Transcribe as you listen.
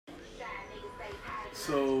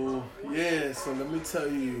So let me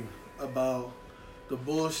tell you about the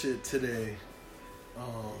bullshit today.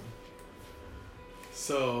 Um,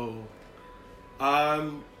 so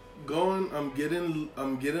I'm getting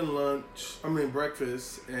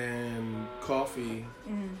breakfast and coffee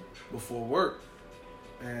before work,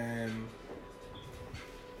 and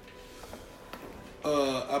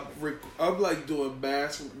I'm like doing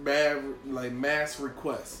mass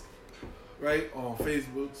requests, right, on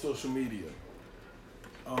Facebook, social media.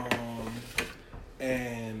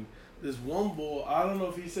 And this one boy, I don't know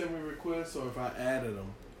if he sent me requests or if I added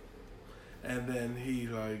him. And then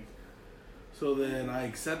so then I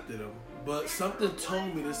accepted him. But something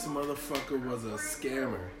told me this motherfucker was a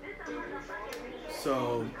scammer.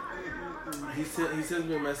 So he sends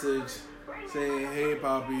me a message saying, "Hey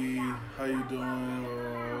Poppy, how you doing?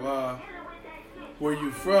 Blah, blah, blah. Where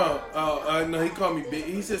you from?" No, he called me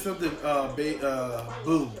he said something,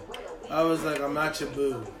 boo. I was like, "I'm not your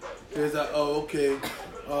boo." He was like, "Oh, okay.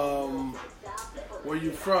 Where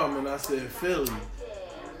you from?" And I said, "Philly."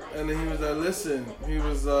 And then he was like, "Listen," he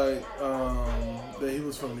was like, that he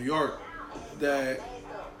was from New York, that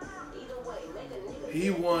he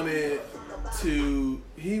wanted to,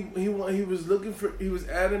 he was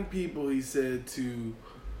adding people, he said,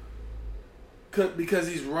 because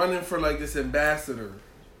he's running for like this ambassador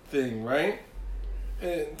thing, right?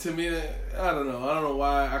 And to me, I don't know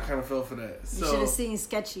why I kind of fell for that. You should have seen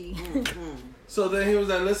Sketchy. So then he was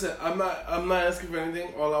like, "Listen, I'm not asking for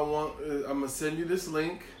anything. All I want is I'm gonna send you this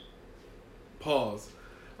link." Pause.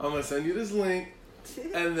 "I'm gonna send you this link,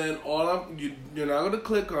 and then you're not gonna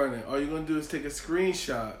click on it. All you're gonna do is take a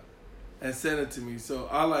screenshot and send it to me." So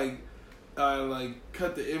I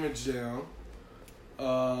cut the image down,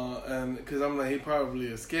 and because I'm like, he probably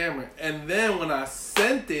a scammer. And then when I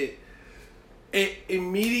sent it, it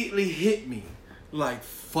immediately hit me like,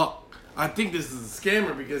 fuck. I think this is a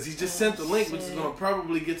scammer because he just sent the link, which is gonna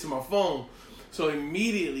probably get to my phone. So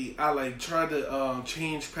immediately I tried to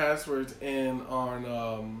change passwords on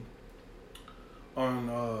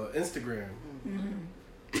Instagram. Mm-hmm.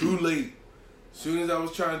 Too late. As soon as I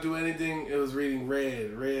was trying to do anything, it was reading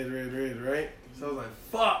red, right? So I was like,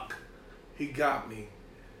 fuck, he got me.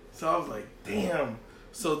 So I was like, damn.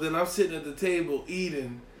 So then I'm sitting at the table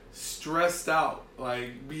eating, stressed out,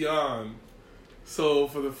 like beyond. So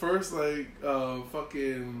for the first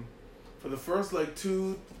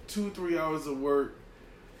 2-3 hours of work,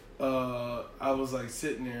 I was like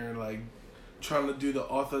sitting there like trying to do the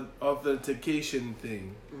authentication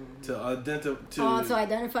thing to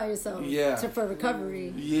identify yourself. Yeah. For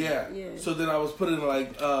recovery. Yeah. So then I was putting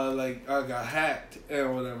like I got hacked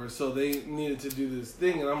and whatever. So they needed to do this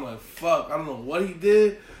thing, and I'm like, fuck, I don't know what he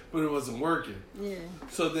did, but it wasn't working. Yeah.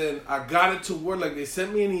 So then I got it to work. Like they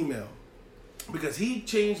sent me an email because he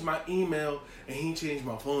changed my email and he changed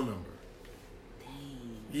my phone number.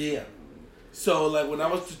 Yeah. So, like, when I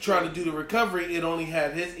was trying to do the recovery, it only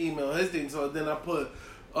had his email, his thing. So then I put,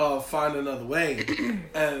 find another way.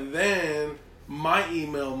 And then my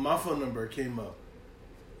email, my phone number came up.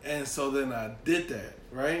 And so then I did that,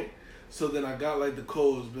 right? So then I got, like, the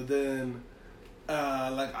codes. But then,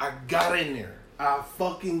 I got in there. I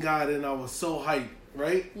fucking got in. I was so hyped,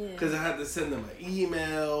 right? Because I had to send them an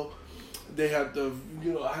email. They have to,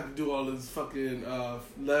 I had to do all this fucking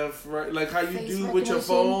left, right, like how you do with your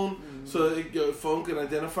phone, so your phone can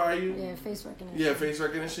identify you. Yeah, face recognition. Yeah, face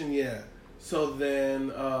recognition. Yeah. So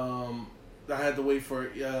then I had to wait for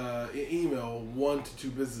an email 1 to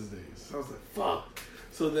 2 business days. So I was like, fuck.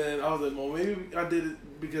 So then I was like, well, maybe I did it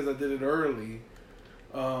because I did it early.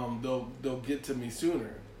 They'll get to me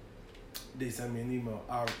sooner. They sent me an email.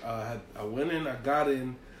 I went in. I got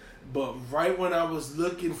in. But right when I was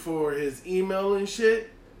looking for his email and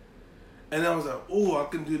shit, and I was like, oh, I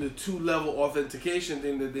can do the 2-level authentication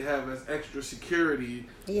thing that they have as extra security.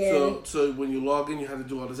 Yeah. So when you log in, you have to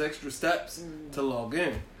do all those extra steps to log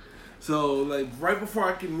in. So, like, right before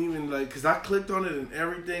I can even, because I clicked on it and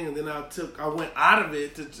everything, and then I went out of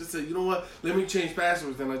it to just say, you know what, let me change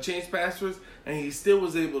passwords. And I changed passwords, and he still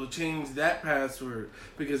was able to change that password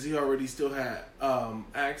because he already still had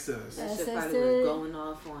access. That shit probably was going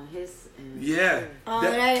off on his end. Yeah. When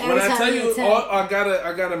I tell you, I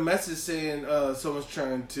got a message saying someone's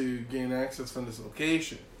trying to gain access from this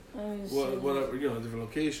location. Whatever, different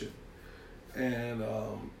location.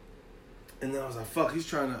 And then I was like, "Fuck, he's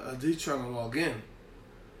trying to log in,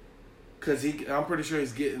 cause I'm pretty sure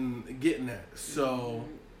he's getting that." So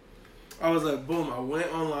I was like, "Boom!" I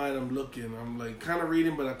went online. I'm looking. I'm like kind of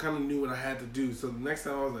reading, but I kind of knew what I had to do. So the next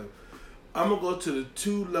time I was like, "I'm gonna go to the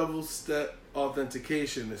 2-level step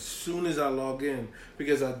authentication as soon as I log in,"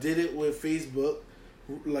 because I did it with Facebook,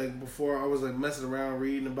 like before I was like messing around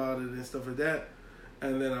reading about it and stuff like that,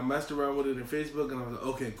 and then I messed around with it in Facebook, and I was like,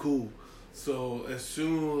 okay, cool. So as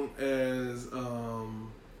soon as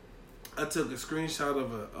I took a screenshot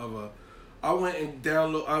of a I went and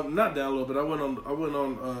not download, but I went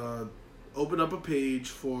on open up a page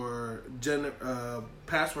for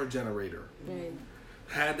password generator. Right.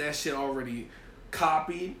 Had that shit already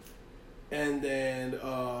copied. And then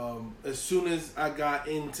as soon as I got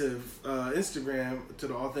into Instagram to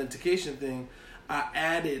the authentication thing, I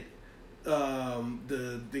added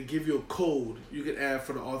they give you a code you can add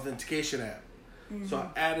for the authentication app. Mm-hmm. So I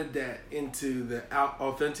added that into the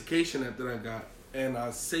authentication app that I got, and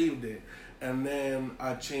I saved it. And then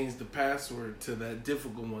I changed the password to that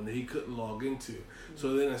difficult one that he couldn't log into. Mm-hmm.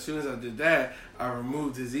 So then as soon as I did that, I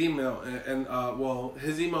removed his email. And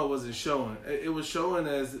his email wasn't showing. It was showing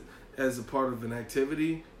as a part of an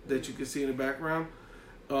activity that you could see in the background.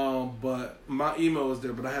 But my email was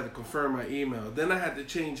there, but I had to confirm my email. Then I had to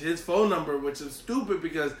change his phone number, which is stupid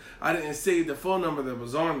because I didn't save the phone number that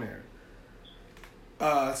was on there.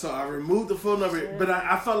 So I removed the phone number, but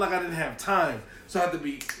I felt like I didn't have time. So I had to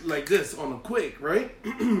be like this on a quick, right?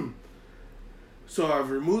 So I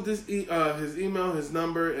removed his email, his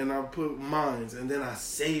number, and I put mine's, and then I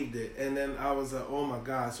saved it. And then I was like, oh my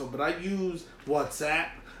God. But I used WhatsApp.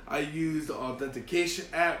 I used the authentication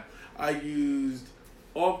app. I used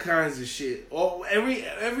all kinds of shit.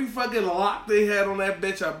 Every fucking lock they had on that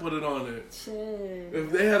bitch, I put it on there. Shit.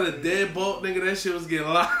 If they had a deadbolt, nigga, that shit was getting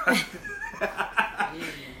locked.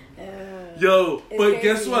 Yo, but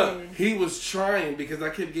guess what? He was trying because I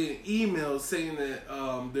kept getting emails saying that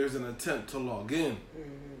there's an attempt to log in.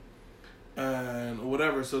 Mm-hmm. And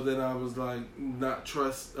whatever. So then I was like, don't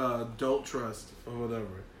trust or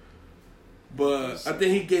whatever. But I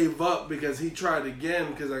think he gave up because he tried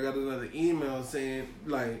again because I got another email saying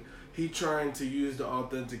like he trying to use the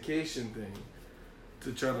authentication thing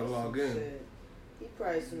to try to log in. Shit. He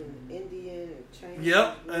probably some Indian or Chinese.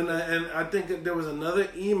 Yep, and I think that there was another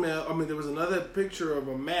email. I mean, there was another picture of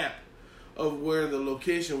a map of where the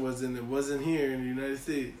location was, and it wasn't here in the United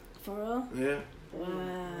States. For real? Yeah.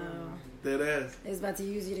 Wow. That ass. It's about to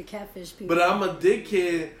use you to catfish people. But I'm a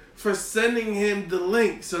dickhead for sending him the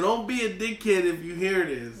link. So don't be a dickhead if you hear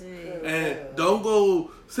this. Yeah. And don't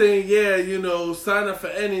go saying, sign up for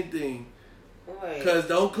anything. Because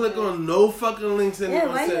don't click on no fucking links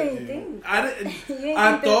anyone sent you.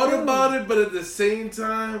 I thought about it, but at the same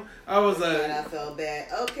time, I was like... I felt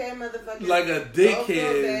bad. Okay, motherfucker. Like a dickhead.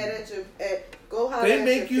 Go feel bad go holler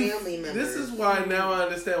at your family members. This is why now I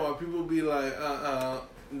understand why people be like,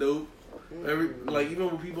 nope. Like, even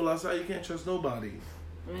with people outside, you can't trust nobody.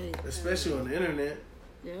 Right. Especially on the internet.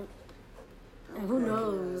 Yep. And who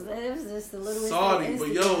knows? That was just a little Saudi, but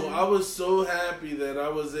yo, I was so happy that I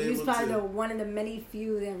was able to. He was probably one of the many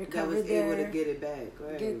few that recovered able to get it back.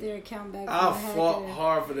 Right. Get their account back. I fought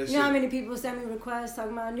hard for that shit. You know how many people sent me requests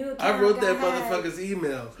talking about a new account? I wrote that motherfucker's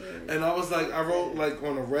email. Yeah. And I was like, I wrote like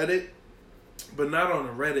on a Reddit, but not on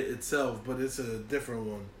a Reddit itself, but it's a different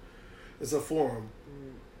one. It's a forum.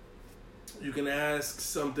 You can ask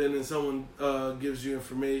something and someone gives you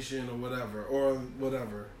information or whatever.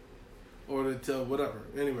 Or to tell whatever.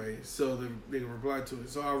 Anyway, so they can reply to it.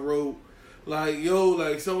 So I wrote,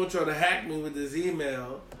 someone tried to hack me with this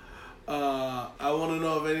email. I want to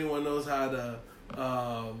know if anyone knows how to,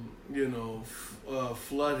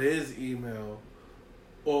 flood his email.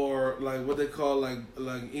 Or, what they call,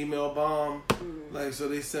 email bomb. Mm-hmm. So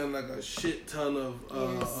they send, a shit ton of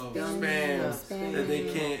spam that they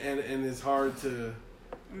can't, and it's hard to...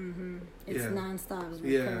 Mm-hmm. It's nonstop. It's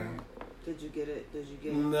recurrent. Did you get it?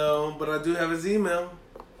 No, but I do have his email.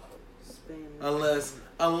 Spam.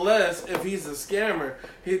 Unless if he's a scammer,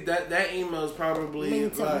 that email is probably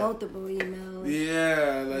linked to multiple emails.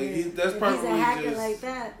 Yeah, that's probably he's a hacker like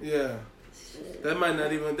that. Yeah. Shit. That might not.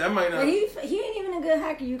 But he ain't even a good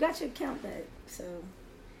hacker. You got your account back, so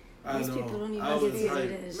most people don't even give you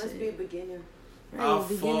that. Must be a beginner. Right, I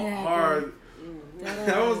fought hard.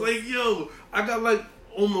 I was like, yo, I got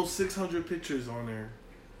almost 600 pictures on there.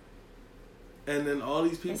 And then all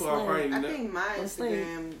these people are probably... I think my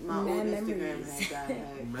Instagram, my old Instagram had got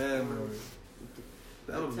hacked. Mad memories.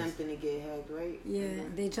 Attempting to get hacked, right? Yeah,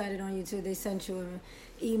 they tried it on YouTube. They sent you an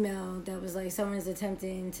email that was like, someone's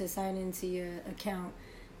attempting to sign into your account.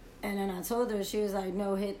 And then I told her, she was like,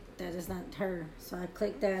 no, hit that is not her. So I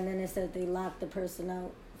clicked that, and then it said they locked the person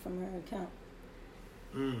out from her account.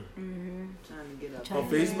 Mm-hmm. Trying to get up on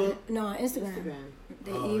Facebook? No, on Instagram.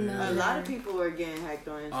 They emailed a lot of people are getting hacked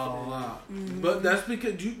on Instagram. A lot. Mm-hmm. But that's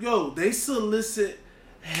because they solicit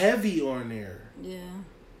heavy on there. Yeah.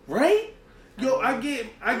 Right? Yo, I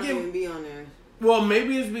don't even be on there. Well,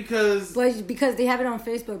 maybe it's because they have it on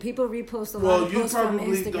Facebook. People repost a lot of posts from Instagram.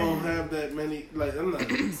 Well, you probably don't have that many. Like, I'm not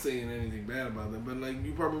saying anything bad about them, but like,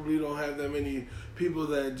 you probably don't have that many people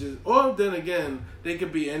that just. Or then again, they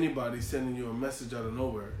could be anybody sending you a message out of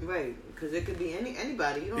nowhere. Right, because it could be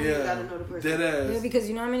anybody. You don't even gotta know the person. Yeah, because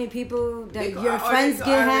you know how many people that your friends get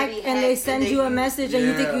hacked and they send you a message and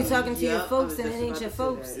you think you're talking to your folks and it ain't your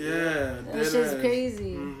folks. Yeah, that shit's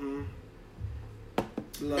crazy. Mm-hmm.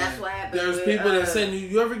 Like, that's what happened. There's people that send you.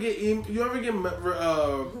 You ever get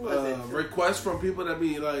requests from people that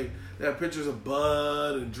be like that have pictures of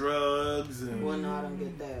bud and drugs and. Well, no, I don't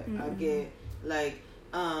get that. I get like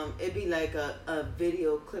it'd be like a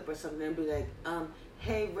video clip or something. It'd be like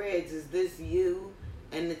hey Reds, is this you?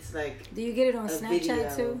 And it's like. Do you get it on Snapchat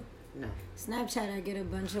video. Too? No. Snapchat, I get a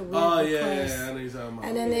bunch of weird requests. Yeah, I know you're talking about.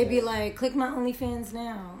 And then they be like, click my OnlyFans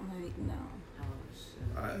now. I'm like, no.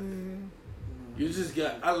 Oh shit. You just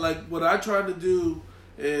got. What I tried to do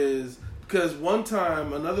is because one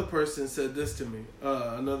time another person said this to me,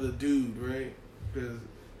 another dude, right? Because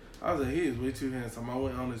I was like, he is way too handsome. I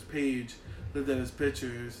went on his page, looked at his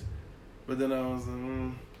pictures, but then I was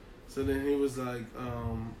like, So then he was like,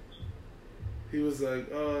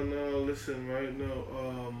 oh no, listen, right?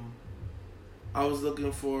 No, I was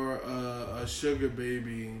looking for a sugar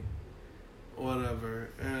baby. Whatever,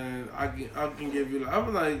 and I can give you.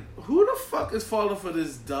 I'm like, who the fuck is falling for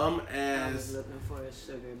this dumb ass? I was looking for a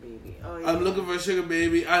sugar baby. Oh, yeah. I'm looking for a sugar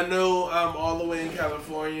baby. I know I'm all the way in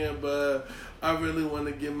California, but I really want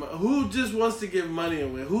to give. Who just wants to give money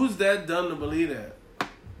away? Who's that dumb to believe that?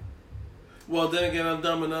 Well, then again, I'm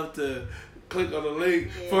dumb enough to click on the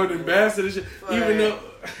link for an ambassador, even though.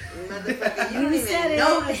 Motherfucker, you don't even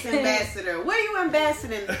know this ambassador. Where you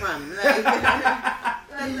ambassading from?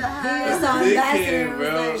 Dickhead,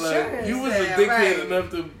 bro. Like, you was a dickhead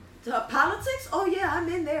enough to politics? Oh yeah, I'm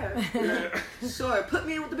in there. Sure, put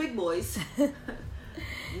me in with the big boys.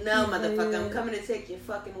 No, motherfucker, I'm coming to take your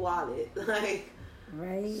fucking wallet. Like,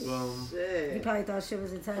 right? Shit. He probably thought shit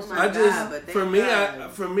was attached. For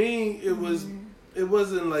me, it was. It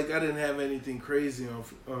wasn't like I didn't have anything crazy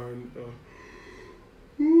on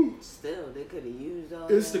Still, they could have used all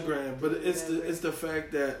Instagram, but it's the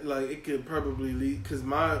fact that like it could probably lead because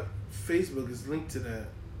my Facebook is linked to that,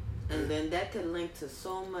 and then that could link to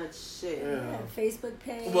so much shit. Yeah, Facebook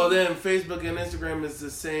page. Well, then Facebook and Instagram is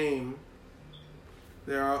the same.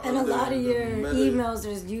 And a lot of your emails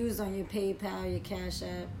are used on your PayPal, your Cash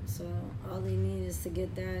App. So all they need is to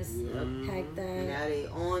get that, hack that. Now they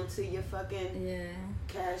on to your fucking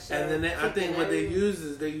Cash App. And then I think what they use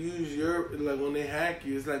is they use your when they hack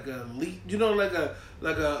you, it's like a leech. You know, like a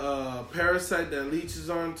parasite that leeches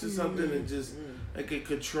onto something and just like it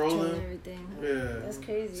controlling everything. Yeah, that's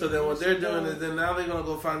crazy. So then what they're doing is then now they're gonna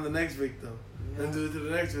go find the next victim and do it to the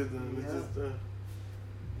next victim. It's just.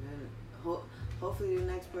 Hopefully the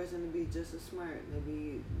next person to be just as smart.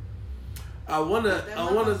 Maybe I wanna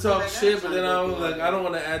talk shit, but then I was like, I don't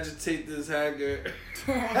want to agitate this hacker.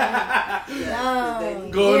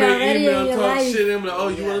 Go in their email, talk shit. I'm like, oh,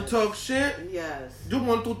 you want to talk shit? Yes. You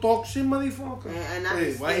want to talk shit, motherfucker?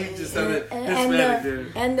 Wait, why he just said it Hispanic there?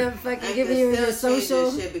 And the fucking giving you your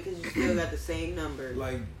social shit because you still got the same number.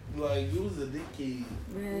 Like you was a dickhead.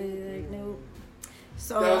 Right, like nope.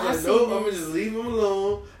 So I was like, nope, I'm gonna just leave him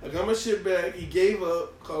alone. I got my shit back. He gave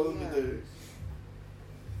up. Call him a day.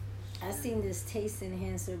 I seen this taste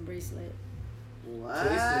enhancer bracelet. What?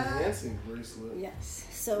 Taste enhancing bracelet? Yes.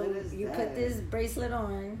 So you put this bracelet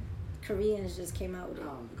on. Koreans just came out with it.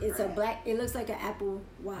 Oh, it's a black. It looks like an Apple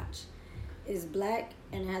Watch. It's black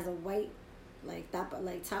and it has a white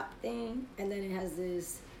top thing, and then it has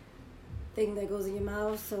this thing that goes in your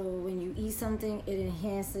mouth, so when you eat something, it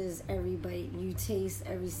enhances every bite. You taste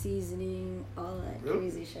every seasoning, all that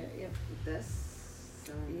crazy shit. Yep.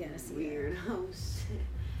 That's weird. Oh shit.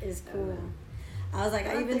 It's cool. I was like,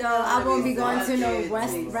 even though I won't be going to no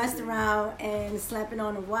restaurant and slapping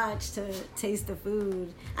on a watch to taste the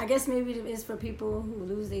food, I guess maybe it's for people who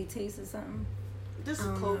lose their taste or something. This is a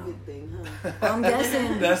COVID thing, huh? I'm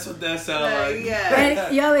guessing. That's what that sounds like. Yeah.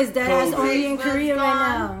 And, yo, is that ass only in Korea right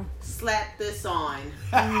now? Slap this on.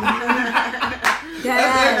 That's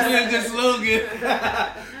actually a good slogan.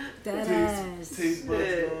 That ass. Taste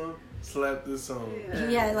buds on. Slap this on. Yeah.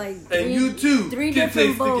 He had like and you too three can different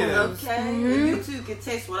taste bowls. Okay. And you two can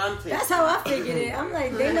taste what I'm tasting. That's how I figured it. I'm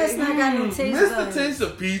like, they must not got no taste buds. buds. Mr. Taste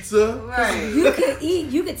of pizza. Right.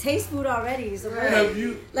 You could taste food already. So have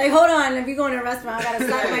you? Like, hold on, if you go in a restaurant, I gotta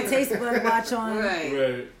slap my taste bud watch on.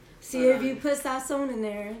 Right. See if you put Sassoon in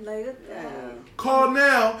there. Like, call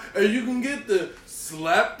now, and you can get the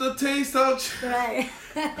slap the taste out. Right.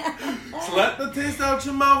 Slap the taste out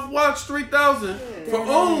your mouth. Watch 3,000 for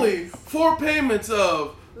only 4 payments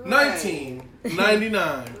of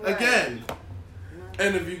 $19.99 again.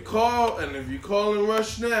 And if you call and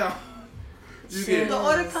rush now, you get the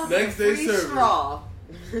order comes next with day free service. straw.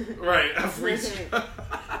 Right, a free straw.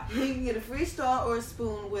 You can get a free straw or a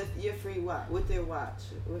spoon with your free watch, with their watch.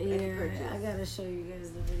 With any purchase. I gotta show you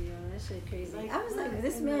guys the video. That shit crazy. I was like,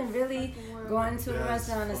 this man really going to a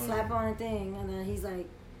restaurant and slap on a thing, and then he's like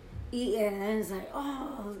eating, and it's like,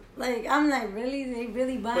 oh, like I'm like, really? They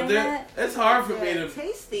really buying that? It's hard for me to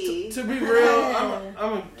tasty. To be real, I'm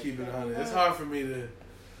gonna keep it on it. It's hard for me to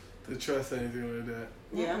trust anything like that.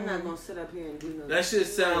 Yeah, I'm not gonna sit up here and do no. That shit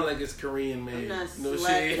sound like it's Korean made. No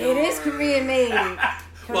shit. It is Korean made.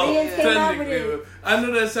 Koreans came out with it. I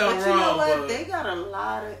know that sounds wrong, you know what? but They got a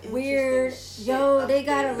lot of weird. Shit they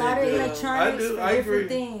got a lot of do. electronics for I different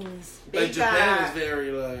agree. things. Like Japan is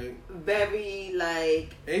very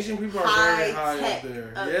like Asian people are very high up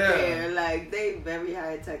there. There. Like they very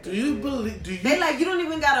high tech. Do you? They like you don't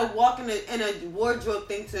even gotta walk in a wardrobe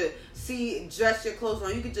thing to dress your clothes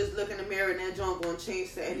on. You could just look in the mirror and that joint gonna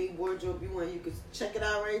change to any wardrobe you want. You could check it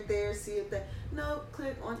out right there, see if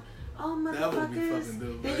click on. Oh motherfuckers!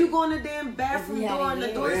 Then you go in the damn bathroom door and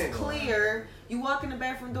the door is clear. You walk in the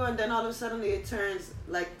bathroom door and then all of a sudden it turns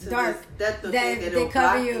like to dark. They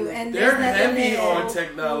cover you and they're heavy on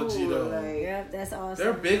technology though. Yep, that's awesome.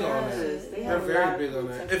 They're big on it. They're very big on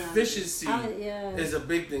that. Efficiency is a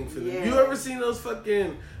big thing for them. You ever seen those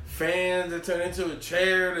fucking fans that turn into a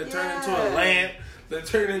chair, that turn into a lamp, that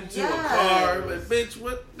turn into a car? Like, bitch,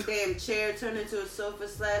 what? Damn chair turned into a sofa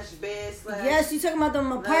 / bed / Yes, you talking about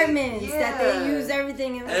them apartments that they use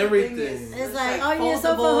everything in. Everything. It's like, oh, you need a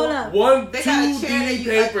sofa, hold up. 2D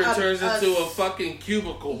paper turns into a fucking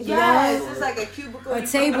cubicle. Yes, it's like a cubicle. A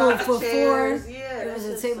table for 4. Yeah, it was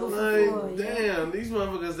a table for 4. Damn, these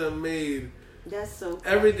motherfuckers have made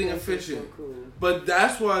everything efficient. So cool. But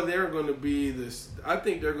that's why they're going to be this. I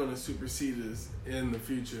think they're going to supersede us in the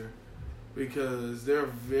future because they're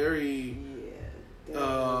very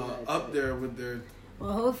up there with their.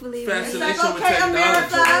 Well, hopefully, fascination it's like, with okay,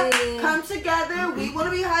 technology. America, come together. We want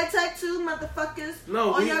to be high tech too, motherfuckers.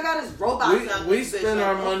 No, all y'all got is robots. We spend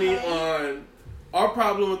our money on. Our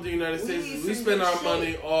problem with the United States is we spend our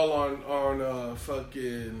money all on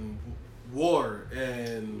fucking war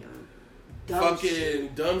and dumb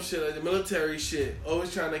shit like the military shit.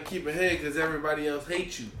 Always trying to keep ahead because everybody else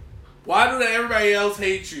hates you. Why do everybody else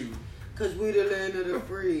hate you? Because we the land of the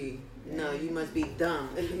free. No, you must be dumb.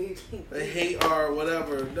 They hate our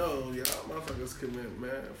whatever. No, y'all motherfuckers commit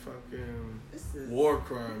mad fucking war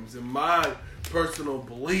crimes. In my personal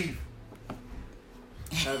belief,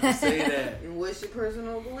 I have to say that. And what's your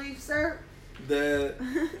personal belief, sir? That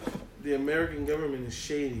the American government is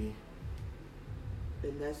shady.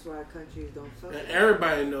 And that's why countries don't fuck. And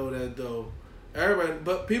everybody know that though. Everybody,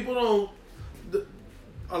 but people don't.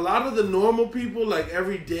 A lot of the normal people, like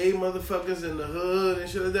everyday motherfuckers in the hood and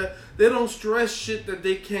shit like that, they don't stress shit that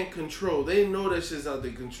they can't control. They know that shit's out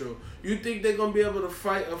their control. You think they're gonna be able to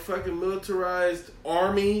fight a fucking militarized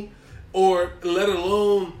army, or let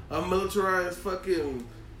alone a militarized fucking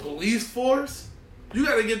police force? You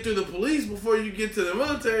got to get through the police before you get to the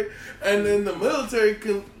military, and then the military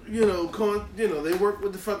can, they work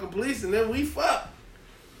with the fucking police, and then we fuck.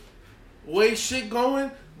 Way shit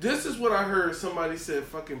going. This is what I heard somebody said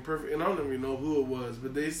fucking perfect, and I don't even know who it was,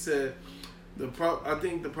 but they said I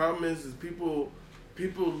think the problem is people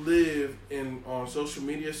live on social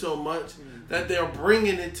media so much that they're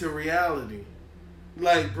bringing it to reality,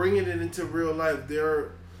 like bringing it into real life.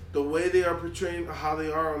 They're the way they are portraying how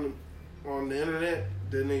they are on the internet,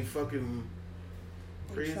 then they fucking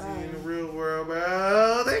crazy in the real world,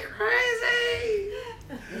 bro. They crazy.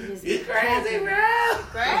 You crazy, bro.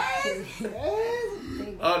 Crazy.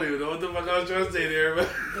 I don't even know what the fuck I was trying to say there, but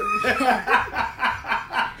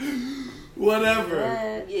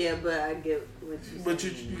whatever. Yeah, but I get what you saying. But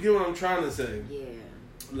you get what I'm trying to say. Yeah.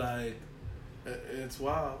 Like, it's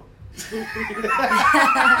wild.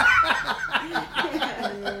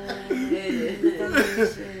 It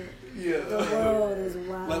is. Yeah. The world is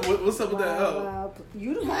wild. Like, what's up with that? Wild.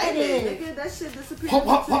 You the nigga, that shit disappeared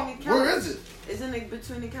between the couch. Where is it? It's in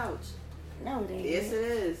between the couch. No, it ain't. Yes, it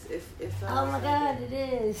is. If oh my god, it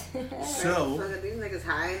is. So these niggas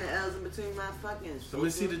hiding the L's in between my fucking. Let me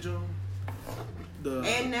see the joint.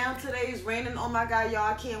 And now today is raining. Oh my god,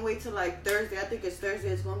 y'all! I can't wait till like Thursday. I think it's Thursday.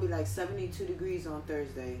 It's gonna be like 72 degrees on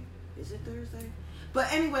Thursday. Is it Thursday?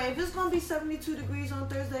 But anyway, if it's gonna be 72 degrees on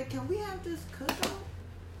Thursday, can we have this cookout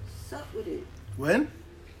What's up with it? When?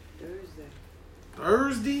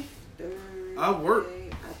 Thursday? I work.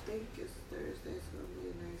 I think it's Thursday. It's gonna be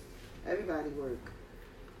nice. Everybody work.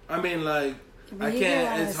 I mean, like, I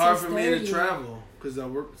can't. It's hard for me to travel because I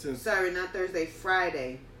work since. Sorry, not Thursday.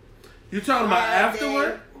 Friday. You talking about after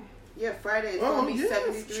work? Yeah, Friday. It's gonna be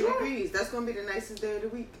 73 degrees. That's gonna be the nicest day of the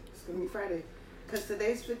week. It's gonna be Friday. Cause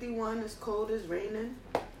today's 51. It's cold. It's raining.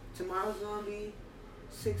 Tomorrow's gonna be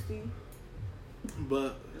 60.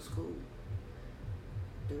 But it's cold.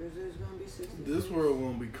 Thursday's gonna be 60. This world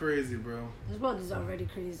gonna be crazy, bro. This world is already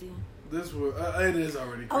crazy. This world, it is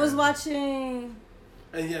already crazy. I was watching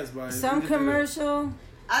some commercial.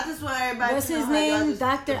 I just want everybody What's to know his name?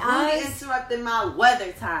 Dr. Oz. Really interrupting my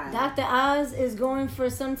weather time. Dr. Oz is going for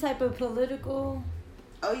some type of political.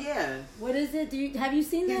 Oh yeah. What is it? Have you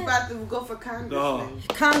seen that? He's about to go for congressman.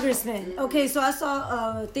 Oh. Congressman. Okay, so I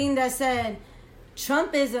saw a thing that said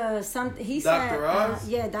Trump is a something. He said, Dr. Oz.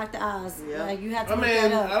 Yeah, Dr. Oz. Yeah. Like you have to look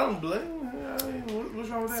that up. I don't blame him. What's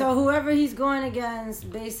wrong with that? So whoever he's going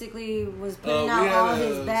against basically was putting out all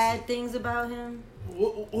his bad things about him.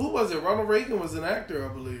 Who was it? Ronald Reagan was an actor, I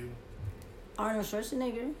believe. Arnold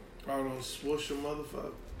Schwarzenegger. Arnold Swisher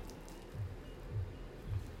motherfucker.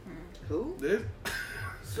 Who? This?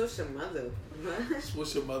 Swisher mother.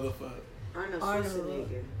 Swisher motherfucker. Arnold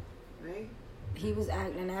Schwarzenegger. Right? He was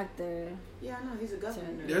an actor. Yeah, I know. He's a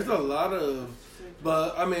governor. There's a lot of...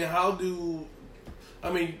 But, I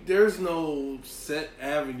mean, there's no set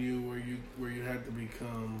avenue where you have to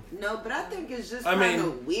become... No, but I think it's just kind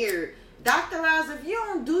of weird. Dr. Oz, if you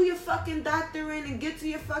don't do your fucking doctorate and get to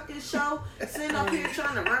your fucking show, sitting up here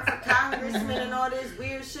trying to run for congressman and all this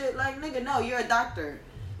weird shit, like, nigga, no, you're a doctor.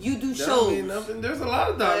 You do shows. Mean nothing. There's a lot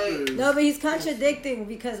of doctors. No, but he's contradicting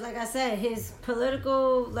because, like I said, his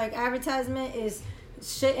political advertisement is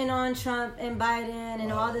shitting on Trump and Biden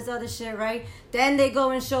and all this other shit, right? Then they go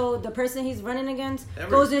and show the person he's running against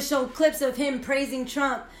goes and show clips of him praising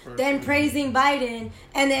Trump, then praising Biden,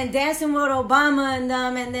 and then dancing with Obama and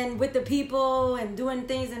them, and then with the people and doing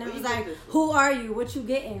things. And it was like, who are you? What you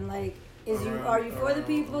getting? Like, are you for the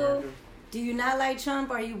people? Do you not like Trump?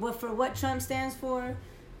 Are you for what Trump stands for?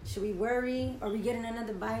 Should we worry? Are we getting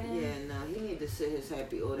another Biden? Yeah, no, he need to sit his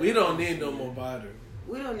happy order. We don't need no more Biden.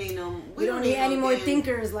 We don't need no. We don't need any more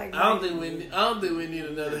thinkers like that. I don't think we need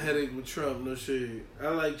another headache with Trump. No shade. I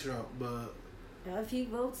like Trump, but if he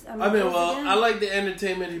votes, I like the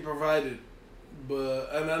entertainment he provided,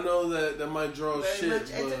 and I know that might draw very shit.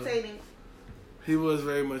 Much entertaining. He was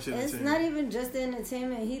very much entertaining. It's not even just the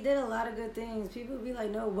entertainment. He did a lot of good things. People be like,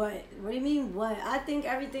 no, what? What do you mean, what? I think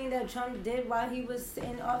everything that Trump did while he was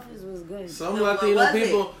in office was good. Some Latino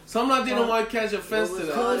people might catch offense to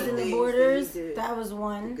that. Closing the borders, that was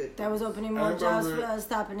one. That was opening more jobs for us,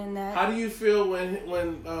 stopping in that. How do you feel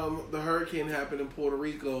when the hurricane happened in Puerto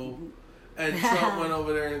Rico? And Trump went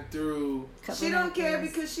over there and threw... She don't care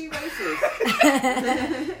because she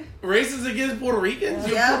racist. Racist against Puerto Ricans?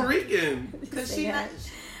 You're Puerto Rican. Because she not...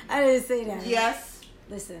 I didn't say that. Yes.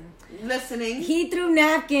 Listen. Listening. He threw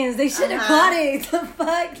napkins. They should have caught it. The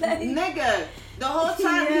fuck? Like, nigga, the whole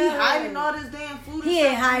time he hiding all this damn food. He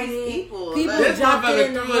ain't hiding. People this dropped it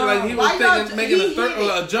in the threw it like he was making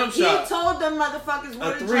a jump shot. He told them motherfuckers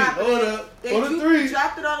where to drop it. For the three.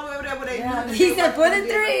 Dropped it all the way over there where they knew. He said for the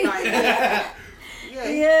three.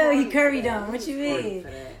 Yeah, he curried them. What you mean?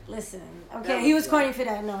 Listen. Okay, he was corny for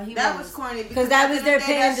that. No, that was corny because that was their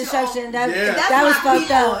pain and destruction. That was fucked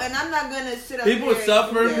up. And I'm not gonna sit up people here.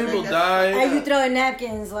 Suffered, people died. And you throwing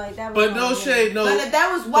napkins like that. But no shade, no. But if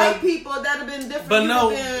that was white people, that'd have been different. But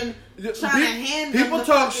no, trying to hand people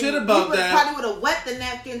talk shit about that. Probably would have wet the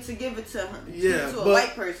napkin to give it to a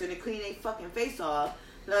white person to clean their fucking face off,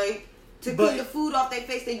 like. To clean the food off their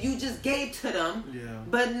face that you just gave to them. Yeah.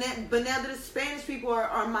 But now that the Spanish people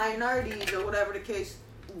are minorities or whatever the case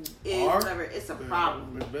is, whatever, it's a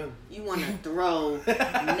problem. You want to throw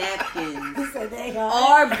napkins. So they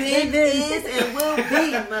are big is and will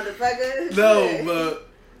be, motherfucker. No,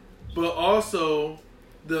 but also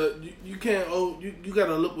you can't you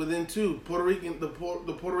gotta look within too. The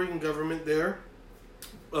Puerto Rican government there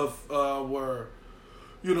were.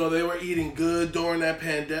 You know, they were eating good during that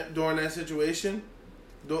situation.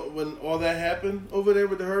 When all that happened over there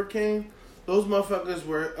with the hurricane, those motherfuckers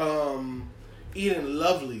were eating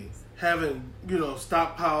lovely, having,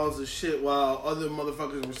 stockpiles of shit while other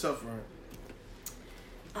motherfuckers were suffering.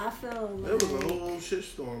 I feel like... There was a whole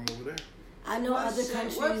shitstorm over there. I know other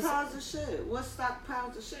countries... What piles of shit? What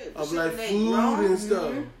stockpiles of shit? Of like food and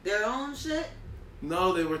stuff. Their own shit?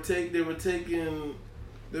 No, they were taking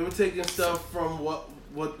stuff from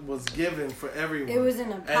what was given for everyone. It was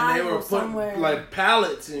in a pile and they were putting somewhere. like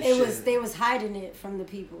pallets and shit. They was hiding it from the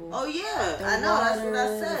people. Oh yeah, I know. That's what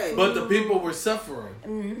I said. But the people were suffering.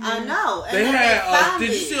 Mm-hmm. I know. And they had. Did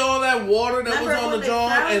you it. see all that water that was on the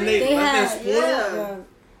joint? And they let that spoil?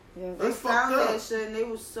 Yeah. They found that shit and they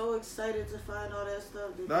were so excited to find all that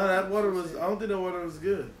stuff. Nah, that water was. I don't think that water was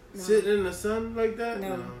good. No. Sitting in the sun like that.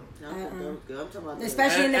 No. I'm talking about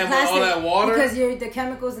especially in the plastic, all that water? because the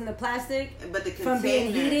chemicals in the plastic, but the from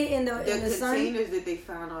being heated in the sun. The containers that they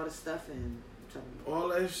found all the stuff in. All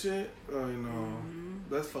that shit. Oh, you know,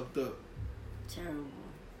 that's fucked up. Terrible.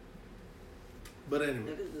 But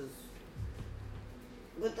anyway.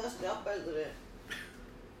 But that's the president.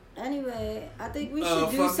 Anyway, I think we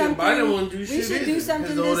should do something. Biden won't do we shit should do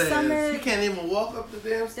something this summer. He can't even walk up the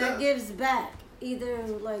damn steps. That gives back. Either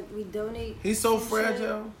like we donate. He's so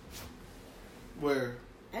fragile. Shit. Where?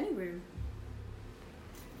 Anywhere.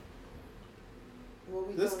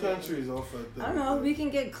 This country is all fucked up. I don't know. We can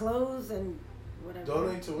get clothes and whatever.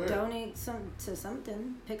 Donate to where? Donate to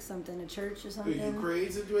something. Pick something. A church or something. The Ukraine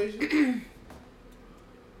situation?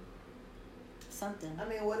 Something. I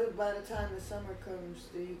mean, what if by the time the summer comes,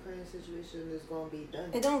 the Ukraine situation is going to be done?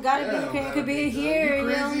 It don't gotta be Ukraine. It could be here. You know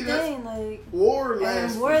what I'm saying? Like war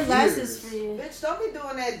lasts. War lasts for you. Bitch, don't be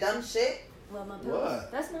doing that dumb shit. Well, my pillows.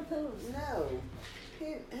 What? That's my pillows. No.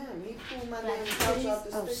 He pulled my damn couch off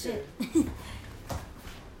the sticker. Shit.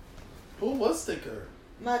 Who was sticker?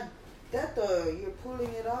 You're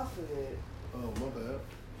pulling it off of it. Oh, my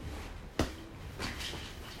bad.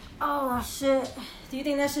 Oh shit! Do you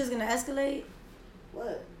think that shit's gonna escalate?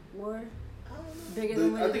 What? War? I don't know. Bigger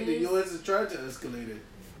than what I think the U.S. is trying to escalate it.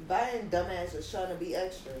 Biden dumbass is trying to be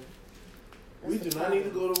extra. We do not need to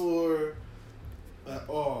go to war at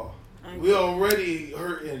all. We already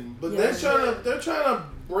hurting, but they're trying to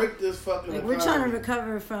break this fucking. Like, we're trying to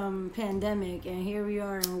recover from pandemic, and here we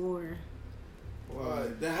are in war. Why?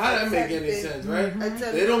 How that make any sense, right?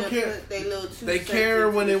 Mm-hmm. They don't care. They care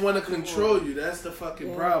when they want to control you. That's the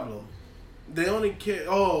fucking problem. They only care.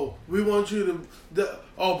 Oh, we want you to.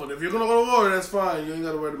 But if you're gonna go to war, that's fine. You ain't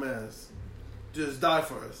gotta wear the mask. Just die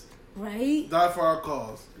for us. Right. Die for our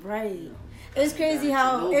cause. Right. It's crazy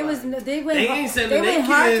how it was. They went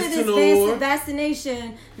hard for this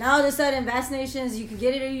vaccination. Now all of a sudden, vaccinations, you can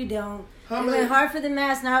get it or you don't. They went hard for the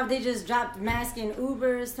mask. Now they just dropped masks in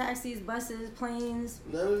Ubers, taxis, buses, planes.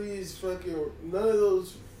 None of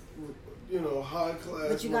those, high class.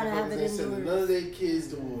 But you gotta have it in none of their kids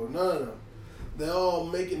to war. None of them. They're all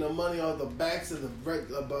making the money off the backs of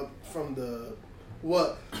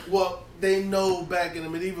what they know back in the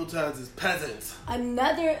medieval times as peasants.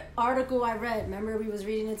 Another article I read. Remember we was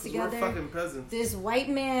reading it together. We're fucking peasants. This white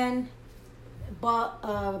man bought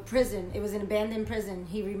a prison. It was an abandoned prison.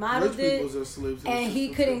 He remodeled it, and he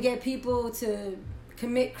couldn't get people to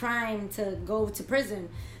commit crime to go to prison.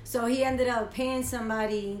 So he ended up paying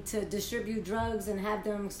somebody to distribute drugs and have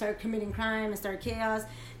them start committing crime and start chaos.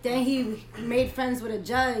 Then he made friends with a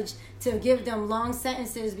judge to give them long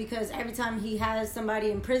sentences because every time he has somebody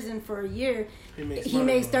in prison for a year, he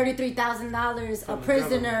makes $33,000 a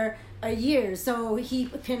prisoner a year. So he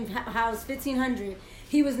can house 1,500.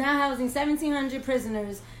 He was now housing 1,700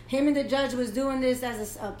 prisoners. Him and the judge was doing this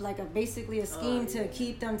as basically a scheme to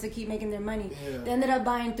keep making their money. Yeah. They ended up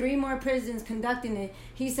buying 3 more prisons, conducting it.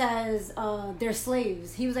 He says they're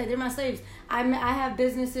slaves. He was like, they're my slaves. I have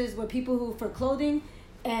businesses with people who for clothing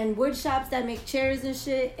and wood shops that make chairs and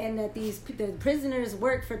shit, and that the prisoners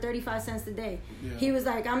work for 35 cents a day. Yeah. He was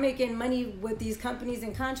like, I'm making money with these companies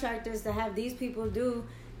and contractors to have these people do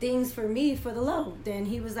things for me for the low. Then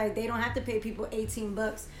he was like, they don't have to pay people $18,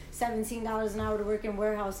 $17 an hour to work in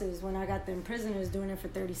warehouses when I got them prisoners doing it for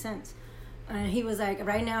 30 cents. And he was like,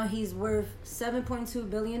 right now he's worth $7.2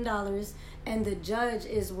 billion, and the judge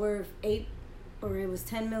is worth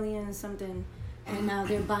 $10 million something. And now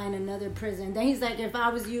they're buying another prison. Then he's like, if I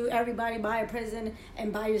was you, everybody buy a prison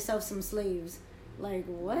and buy yourself some slaves. Like,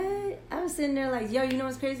 what? I was sitting there like, yo, you know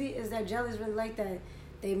what's crazy? Is that jail is really like that.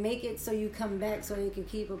 They make it so you come back so they can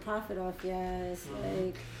keep a profit off your ass.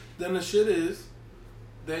 Like, then the shit is,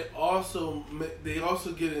 they also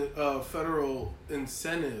get federal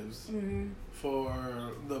incentives for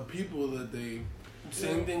the people that they.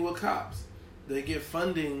 Same thing with cops. They get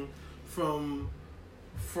funding from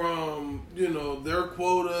their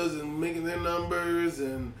quotas and making their numbers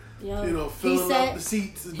and filling up the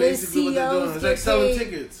seats is basically what they're doing. It's like selling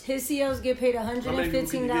tickets. His COs get paid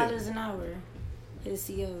 $115 an hour. His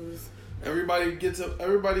COs. Everybody gets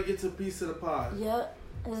a piece of the pie. Yep.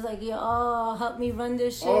 It's like, help me run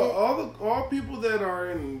this shit. All people that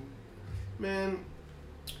are in, man,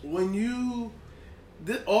 when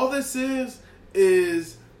all this is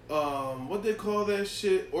is what they call that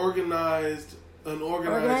shit? Organized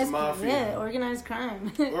mafia. Yeah, organized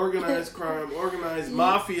crime. Organized crime, organized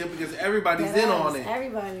mafia, because everybody's in on it.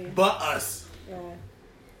 Everybody. But us. Yeah.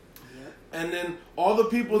 And then all the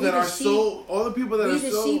people that are so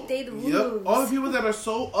sheep, they the wolves. all the people that are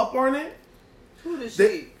so up on it. Who the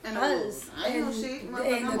sheep? And us. I ain't no sheep.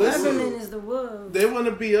 And the government is the wolves. They want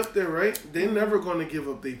to be up there, right? They're never going to give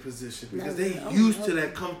up their position because they used to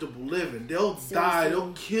that comfortable living. They'll die.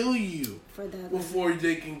 They'll kill you for that before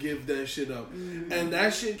they can give that shit up. Mm-hmm. And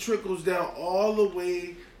that shit trickles down all the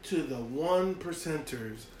way to the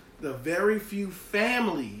 1%ers, the very few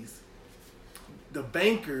families, the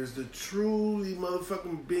bankers, the truly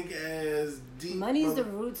motherfucking big ass deep. Money's the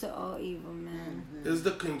root to all evil, man. It's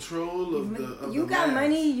the control of you the got mass.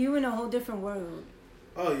 money, you in a whole different world.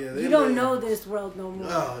 Oh yeah, you don't know this world no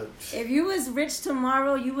more. If you was rich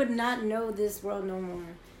tomorrow, you would not know this world no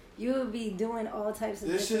more. You would be doing all types of.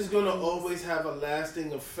 This is gonna always have a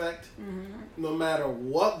lasting effect, no matter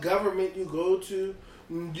what government you go to.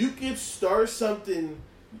 You could start something.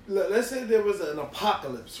 Let's say there was an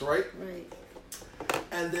apocalypse, right? Right.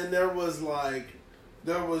 And then there was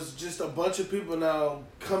just a bunch of people now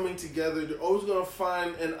coming together. They're always going to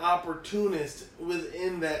find an opportunist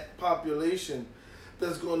within that population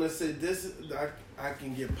that's going to say, I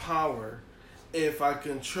can get power if I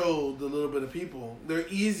control the little bit of people. They're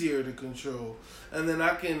easier to control. And then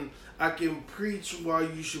I can preach why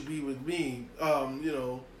you should be with me,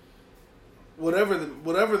 whatever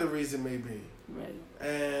the reason may be. Right.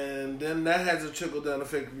 And then that has a trickle down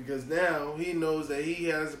effect because now he knows that he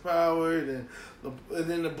has the power, and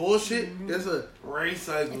then the bullshit. It's a race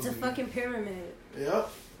cycle. It's a fucking pyramid. Yep.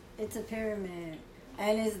 It's a pyramid,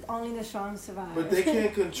 and it's only the strong survive. But they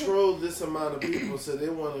can't control this amount of people, so they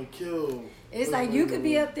want to kill. It's like you could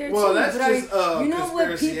be up there too. Well, that's but just you know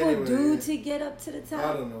what people anyway. do to get up to the top?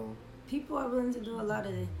 I don't know. People are willing to do a lot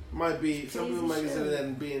of it. Might be some people might shit. consider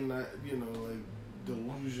that being like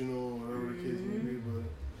delusional or whatever the case may be, but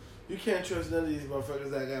you can't trust none of these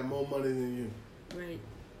motherfuckers that got more money than you. Right.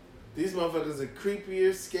 These motherfuckers are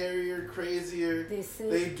creepier, scarier, crazier.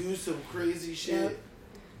 They do some crazy shit. Yep.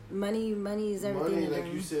 Money is everything. Money, like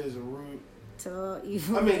you said, is a root to all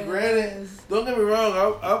evil. I mean, granted, don't get me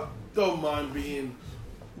wrong. I don't mind being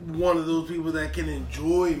one of those people that can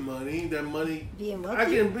enjoy money. That money, being wealthy.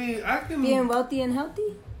 I can being wealthy and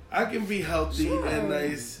healthy. I can be healthy and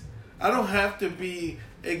nice. I don't have to be,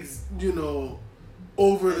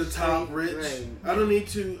 over the top rich. Right. I don't need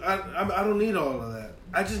to. I don't need all of that.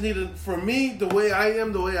 I just need for me, the way I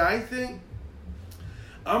am, the way I think.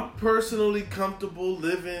 I'm personally comfortable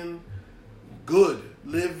living good,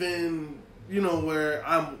 where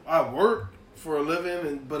I work for a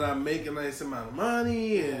living, but I make a nice amount of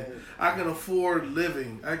money and I can afford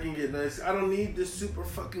living. I can get nice. I don't need the super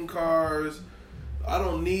fucking cars. I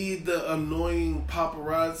don't need the annoying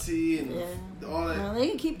paparazzi and all that. No, they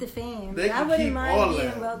can keep the fame. I wouldn't mind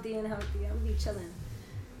being wealthy and healthy. I would be chilling.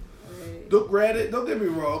 Right. Don't get me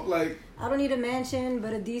wrong. Like, I don't need a mansion,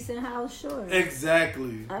 but a decent house, sure.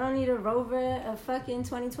 Exactly. I don't need a Rover. A fucking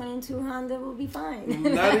 2022 Honda will be fine.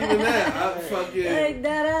 Not even that. I fucking like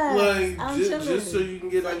that. Like just so you can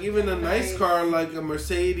get like even a nice car like a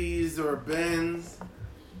Mercedes or a Benz.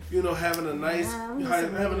 Having a nice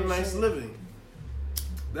living.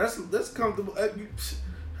 That's comfortable.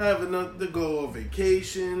 Having enough to go on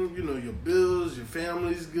vacation. Your bills, your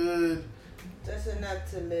family's good. Just enough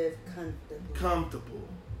to live comfortable.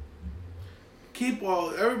 Keep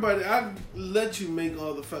everybody. I let you make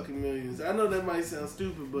all the fucking millions. I know that might sound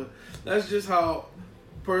stupid, but that's just how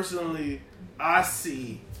personally I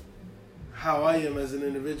see how I am as an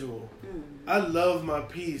individual. I love my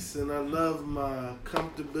peace and I love my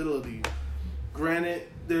comfortability. Granted,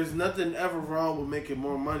 there's nothing ever wrong with making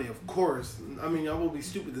more money, of course. I mean, I will be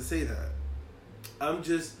stupid to say that. I'm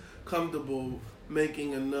just comfortable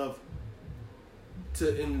making enough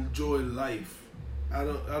to enjoy life.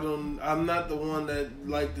 I'm not the one that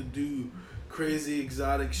like to do crazy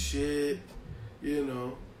exotic shit,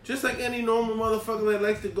 Just like any normal motherfucker that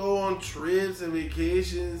likes to go on trips and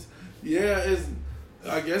vacations. Yeah,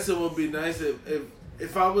 I guess it would be nice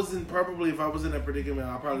if I was in that predicament,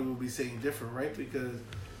 I probably would be saying different, right? Because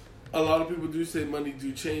a lot of people do say money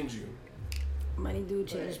do change you. Money do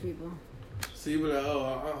change people. So you be like,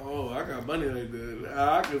 I got money like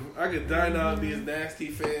that. I could dine out in these nasty,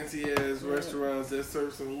 fancy ass restaurants that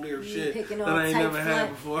serve some weird shit that I ain't never had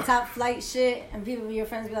before. Top flight shit, and your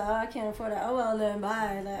friends be like, I can't afford that. Oh well, then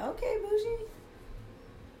bye. Like, okay, bougie.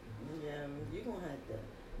 Yeah, you gonna have to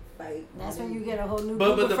fight. That's when you get a whole new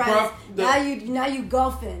group of friends. Now you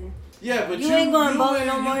golfing. Yeah, but you ain't going bowling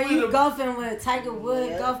no more. You golfing with Tiger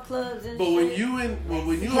Woods, golf clubs and but shit. when you a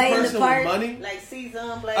person with money, like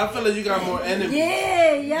season, black. I feel like you got more enemies.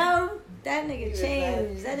 Yeah, yo, that nigga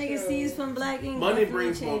changed. That nigga sees from black ink. Money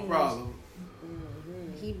brings more problems.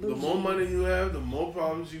 Mm-hmm. The more money you have, the more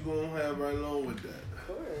problems you gonna have right along with that.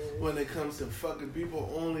 When it comes to fucking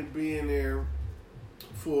people only being there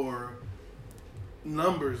for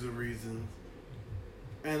numbers of reasons.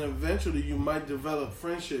 And eventually you might develop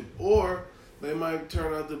friendship, or they might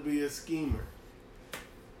turn out to be a schemer.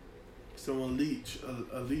 Someone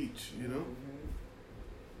a leech, you know? Mm-hmm.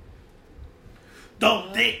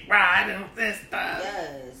 Don't dick ride on this time.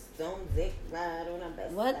 Yes, don't dick ride on a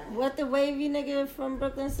best What the wavy nigga from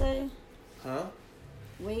Brooklyn say? Huh?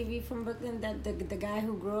 Wavy from Brooklyn, that the guy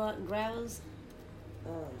who growls.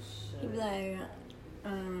 Oh shit. He be like,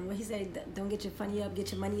 what he say? Don't get your funny up,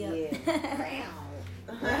 get your money up. Yeah.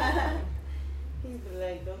 He be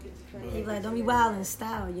like, don't get your funny up. He be like, don't be wild in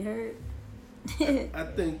style. You heard? I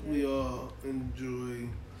think we all enjoy.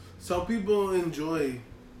 Some people enjoy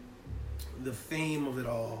the fame of it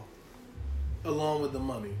all, along with the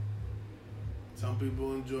money. Some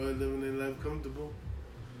people enjoy living their life comfortable.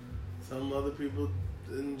 Some other people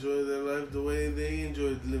enjoy their life the way they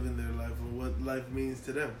enjoy living their life, or what life means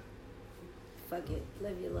to them. Fuck it,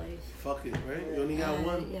 live your life. Fuck it, right? You only got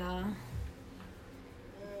one. Yeah.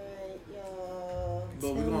 Alright, y'all.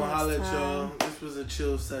 But we're gonna holler at y'all. This was a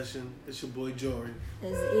chill session. It's your boy Jory.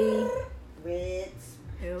 It's E. Reds.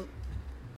 Yep.